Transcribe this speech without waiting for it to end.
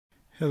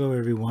Hello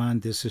everyone,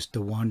 this is The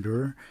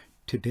Wanderer.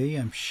 Today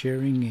I'm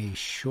sharing a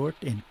short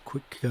and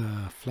quick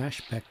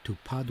flashback to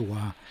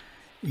Padua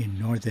in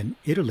northern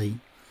Italy.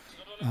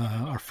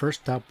 Our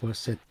first stop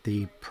was at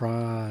the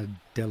Pra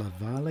della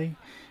Valle,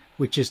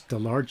 which is the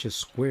largest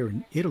square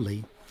in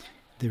Italy.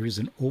 There is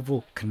an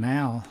oval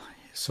canal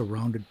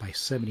surrounded by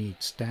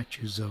 78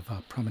 statues of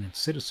prominent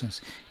citizens,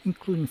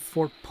 including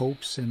 4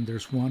 popes, and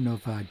there's one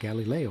of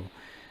Galileo.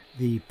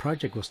 The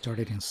project was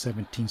started in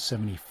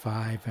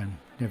 1775 and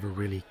never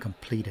really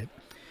completed.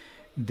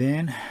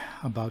 Then,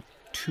 about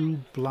 2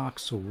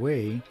 blocks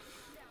away,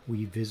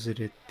 we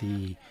visited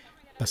the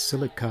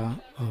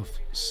Basilica of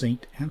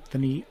Saint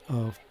Anthony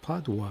of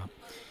Padua.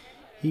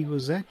 He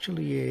was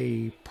actually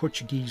a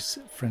Portuguese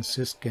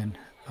Franciscan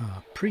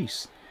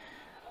priest,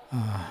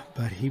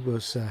 but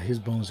his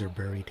bones are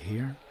buried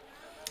here.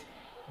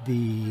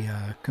 The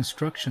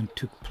construction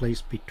took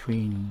place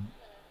between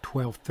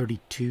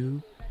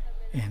 1232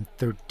 and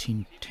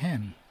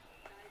 1310.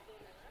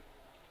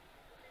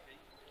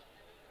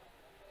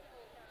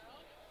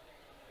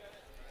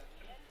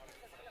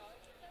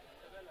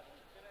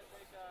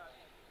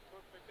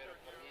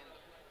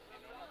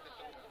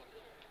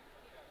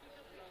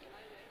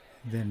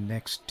 Then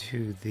next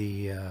to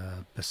the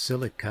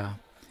basilica,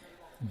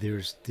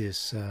 there's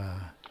this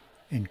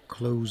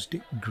enclosed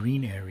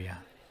green area.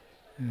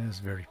 And it's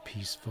very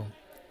peaceful.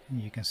 And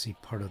you can see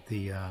part of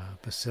the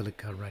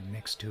basilica right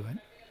next to it.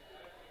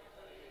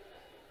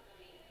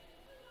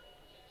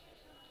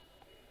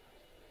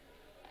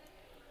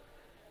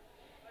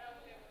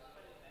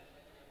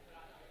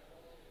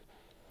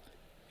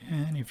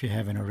 And if you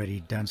haven't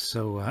already done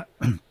so,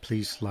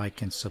 please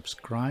like and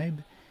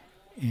subscribe.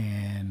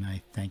 And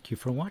I thank you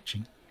for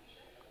watching.